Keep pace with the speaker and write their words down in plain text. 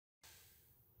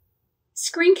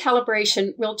Screen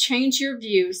calibration will change your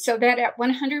view so that at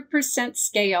 100%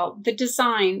 scale, the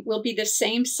design will be the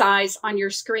same size on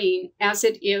your screen as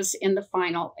it is in the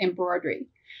final embroidery.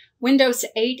 Windows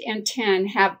 8 and 10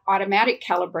 have automatic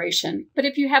calibration, but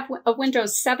if you have a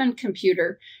Windows 7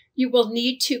 computer, you will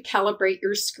need to calibrate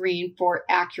your screen for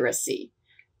accuracy.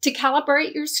 To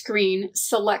calibrate your screen,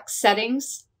 select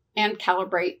Settings and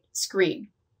Calibrate Screen.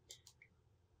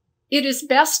 It is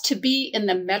best to be in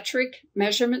the metric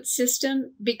measurement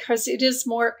system because it is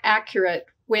more accurate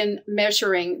when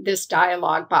measuring this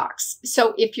dialog box.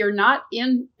 So if you're not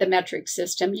in the metric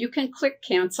system, you can click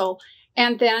Cancel,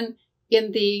 and then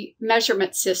in the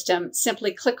measurement system,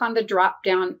 simply click on the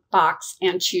drop-down box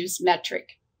and choose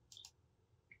metric.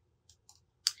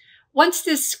 Once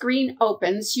this screen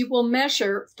opens, you will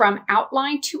measure from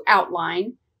outline to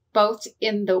outline, both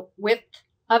in the width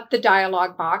of the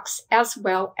dialog box as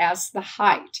well as the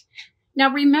height. Now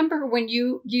remember, when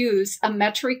you use a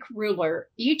metric ruler,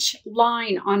 each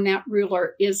line on that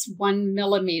ruler is 1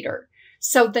 millimeter.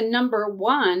 So the number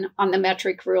 1 on the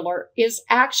metric ruler is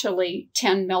actually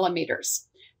 10 millimeters.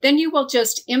 Then you will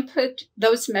just input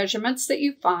those measurements that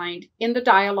you find in the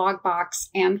dialog box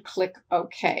and click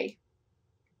OK.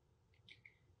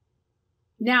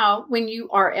 Now, when you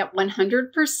are at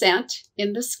 100%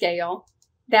 in the scale,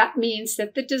 that means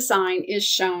that the design is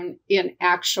shown in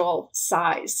actual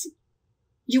size.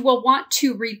 You will want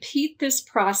to repeat this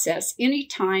process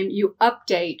anytime you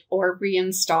update or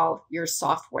reinstall your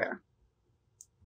software.